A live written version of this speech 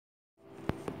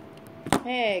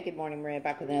Hey, good morning, Maria.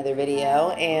 Back with another video.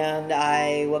 And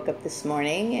I woke up this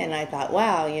morning and I thought,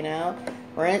 wow,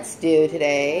 rent's due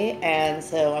today. And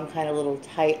so I'm kind of a little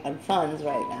tight on funds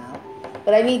right now.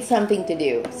 But I need something to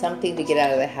do, something to get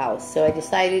out of the house. So I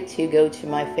decided to go to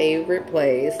my favorite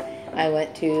place. I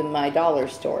went to my dollar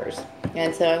stores.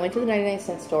 And so I went to the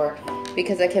 99-cent store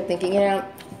because I kept thinking, it's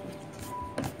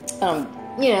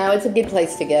a good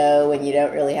place to go when you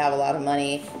don't really have a lot of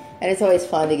money. And it's always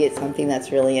fun to get something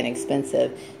that's really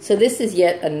inexpensive. So this is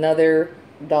yet another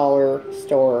dollar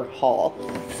store haul.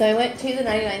 So I went to the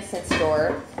 99-cent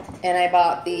store and I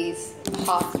bought these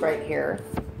pots right here.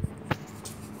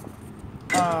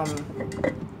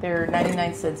 They're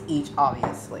 99 cents each,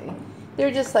 obviously.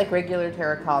 They're just like regular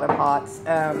terracotta pots.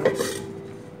 And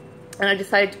I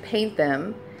decided to paint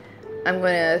them. I'm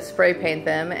going to spray paint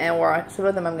them, and some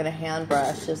of them I'm going to hand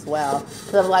brush as well.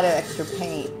 Because I have a lot of extra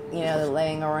paint,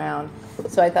 laying around.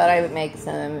 So I thought I would make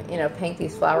some, paint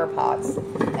these flower pots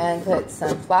and put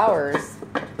some flowers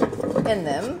in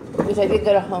them, which I did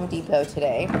go to Home Depot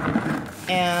today.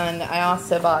 And I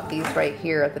also bought these right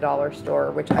here at the dollar store,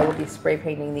 which I will be spray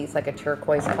painting these like a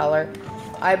turquoise color.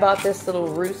 I bought this little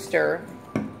rooster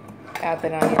at the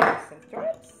 99-cent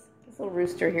store. This little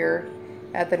rooster here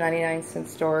at the 99-cent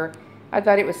store. I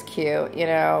thought it was cute,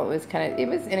 it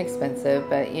was inexpensive,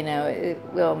 but, it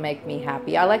will make me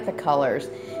happy. I like the colors.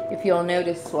 If you'll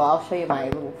notice, well, I'll show you my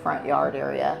little front yard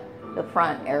area, the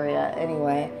front area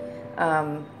anyway.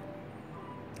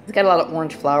 It's got a lot of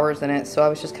orange flowers in it, so I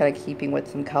was just kind of keeping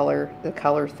with the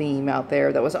color theme out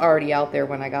there that was already out there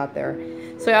when I got there.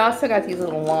 So I also got these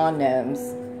little lawn gnomes,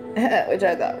 which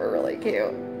I thought were really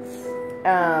cute.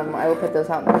 I will put those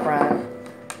out in the front.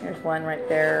 There's one right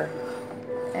there.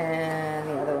 And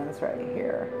the other one's right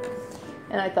here.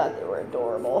 And I thought they were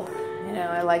adorable.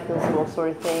 I like those little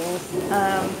sort of things.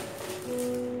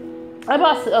 I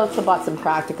also bought some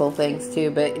practical things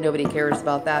too, but nobody cares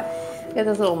about that. Got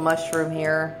this little mushroom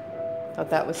here. Thought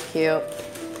that was cute.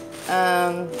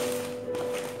 The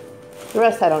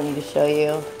rest I don't need to show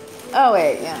you. Oh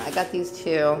wait, yeah, I got these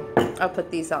two. I'll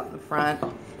put these out in the front.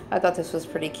 I thought this was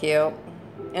pretty cute.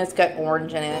 And it's got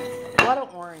orange in it. A lot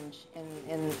of orange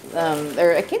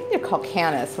I think they're called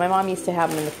cannas. My mom used to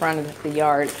have them in the front of the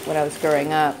yard when I was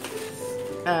growing up.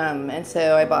 And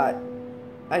so I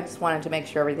just wanted to make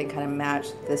sure everything kind of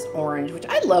matched this orange, which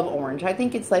I love orange. I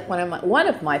think it's like one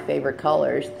of my favorite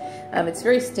colors. It's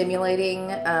very stimulating.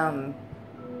 It has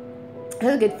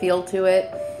a good feel to it.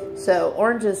 So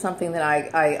orange is something that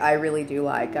I really do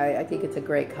like. I think it's a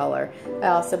great color. I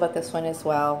also bought this one as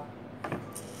well.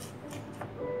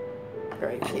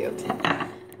 Very cute.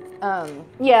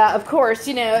 Yeah, of course,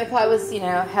 if I was,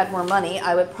 had more money,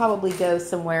 I would probably go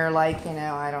somewhere like,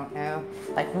 I don't know,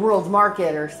 like World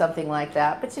Market or something like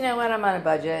that. But you know what? I'm on a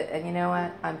budget, and you know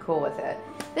what? I'm cool with it.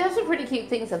 They have some pretty cute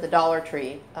things at the Dollar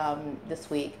Tree this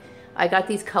week. I got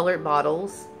these colored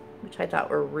bottles, which I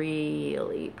thought were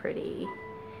really pretty.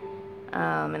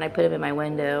 And I put them in my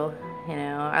window.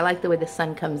 I like the way the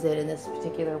sun comes in this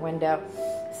particular window.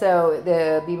 So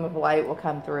the beam of light will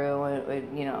come through and it would,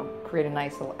 create a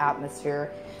nice little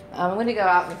atmosphere. I'm going to go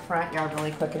out in the front yard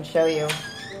really quick and show you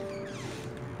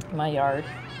my yard.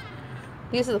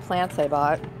 These are the plants I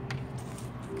bought.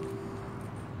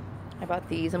 I bought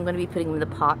these. I'm going to be putting them in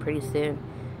the pot pretty soon.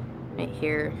 Right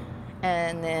here.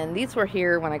 And then these were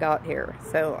here when I got here.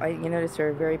 So you notice they're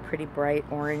a very pretty bright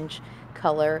orange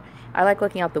color. I like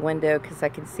looking out the window because I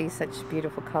can see such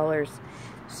beautiful colors.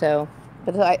 So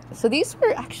these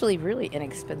were actually really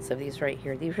inexpensive, these right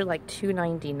here. These were like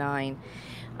 $2.99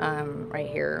 right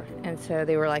here. And so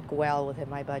they were like well within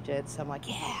my budget. So I'm like,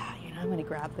 yeah, I'm going to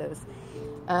grab those.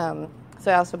 So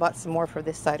I also bought some more for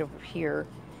this side over here.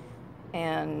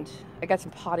 And I got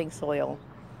some potting soil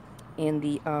in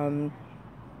the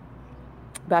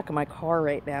back of my car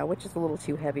right now, which is a little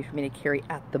too heavy for me to carry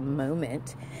at the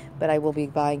moment. But I will be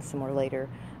buying some more later.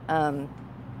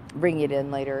 Bring it in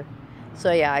later.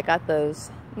 So yeah, I got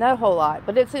those. Not a whole lot,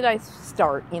 but it's a nice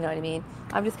start, you know what I mean?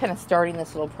 I'm just kind of starting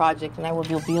this little project, and I will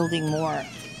be building more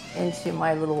into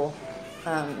my little,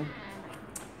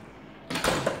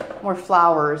 more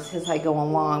flowers as I go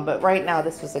along. But right now,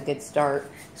 this was a good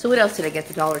start. So what else did I get at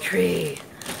the Dollar Tree?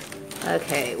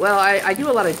 Okay, well, I do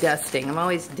a lot of dusting. I'm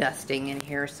always dusting in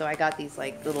here. So I got these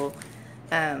like little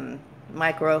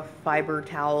microfiber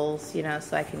towels,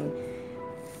 so I can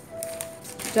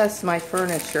dust my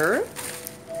furniture.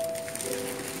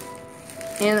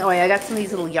 And I got some of these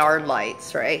little yard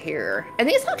lights right here. And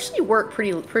these actually work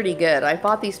pretty good. I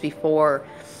bought these before.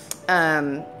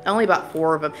 I only bought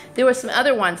 4 of them. There were some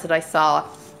other ones that I saw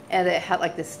and it had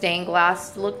like the stained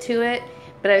glass look to it.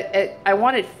 But I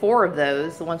wanted 4 of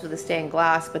those, the ones with the stained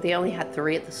glass, but they only had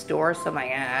 3 at the store, so I'm like,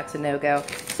 that's a no-go.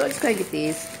 So I'm just going to get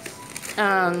these.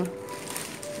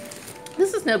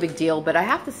 This is no big deal, but I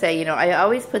have to say, you know, I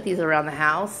always put these around the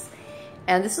house,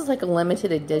 and this is like a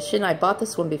limited edition. I bought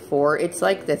this one before. It's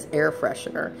like this air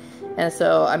freshener. And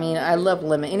so, I mean, I love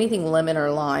lemon. Anything lemon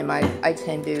or lime, I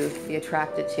tend to be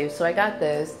attracted to. So I got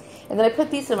those. And then I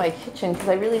put these in my kitchen because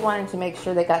I really wanted to make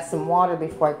sure they got some water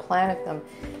before I planted them.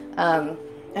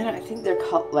 And I think they're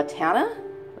called Lantana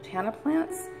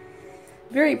plants.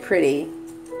 Very pretty.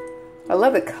 I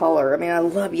love the color. I mean, I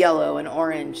love yellow and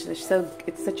orange. It's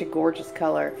such a gorgeous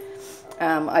color.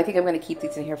 I think I'm going to keep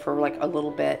these in here for like a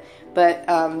little bit. But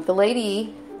the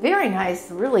lady, very nice,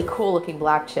 really cool looking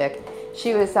black chick.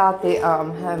 She was out the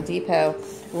Home Depot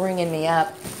ringing me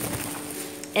up.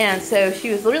 And so she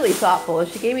was really thoughtful.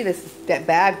 She gave me that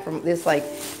bag from this like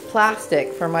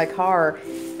plastic for my car.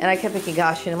 And I kept thinking,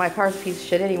 gosh, you know, my car's a piece of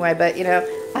shit anyway, but you know,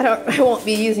 I won't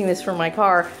be using this for my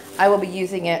car. I will be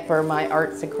using it for my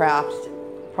arts and crafts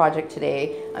project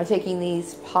today. I'm taking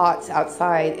these pots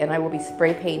outside and I will be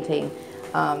spray painting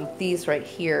these right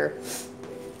here.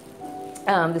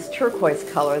 This turquoise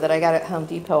color that I got at Home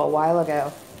Depot a while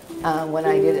ago when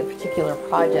I did a particular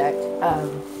project.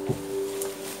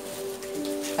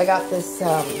 I got this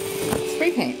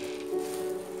spray paint.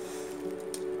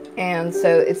 And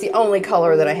so it's the only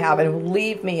color that I have, and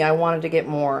believe me, I wanted to get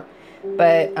more.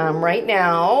 But right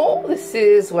now, this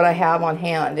is what I have on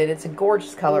hand, and it's a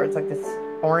gorgeous color. It's like this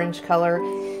orange color,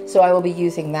 so I will be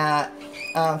using that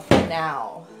for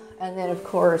now. And then, of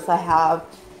course, I have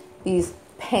these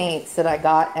paints that I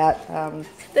got at, that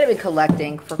I've been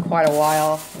collecting for quite a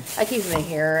while. I keep them in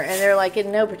here, and they're like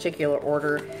in no particular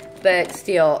order, but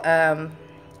still,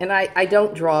 and I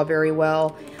don't draw very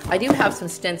well. I do have some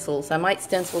stencils. I might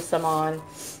stencil some on.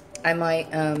 I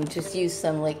might just use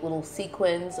some like little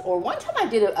sequins. Or one time I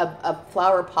did a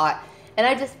flower pot, and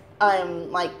I just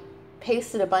like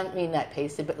pasted a bunch, I mean not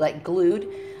pasted, but like glued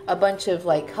a bunch of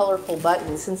like colorful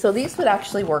buttons. And so these would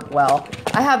actually work well.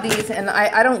 I have these, and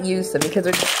I don't use them because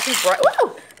they're just too bright.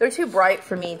 Whoa! They're too bright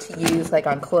for me to use like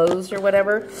on clothes or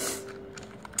whatever.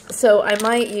 So I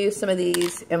might use some of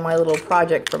these in my little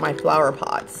project for my flower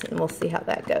pots, and we'll see how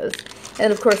that goes.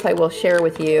 And of course I will share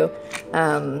with you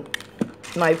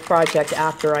my project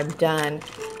after I'm done.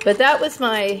 But that was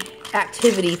my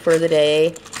activity for the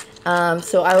day.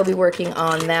 So I will be working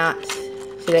on that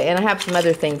today. And I have some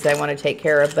other things I want to take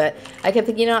care of, but I kept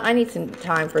thinking, you know, I need some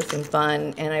time for some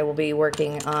fun, and I will be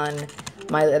working on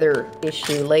my other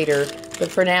issue later.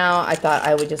 But for now, I thought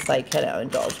I would just like kind of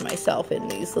indulge myself in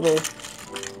these little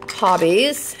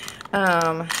hobbies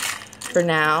for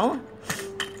now.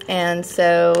 And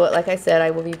so, like I said,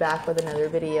 I will be back with another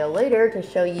video later to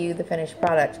show you the finished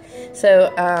product.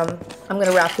 So I'm going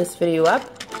to wrap this video up,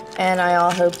 and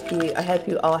I hope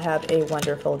you all have a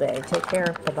wonderful day. Take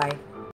care. Bye-bye.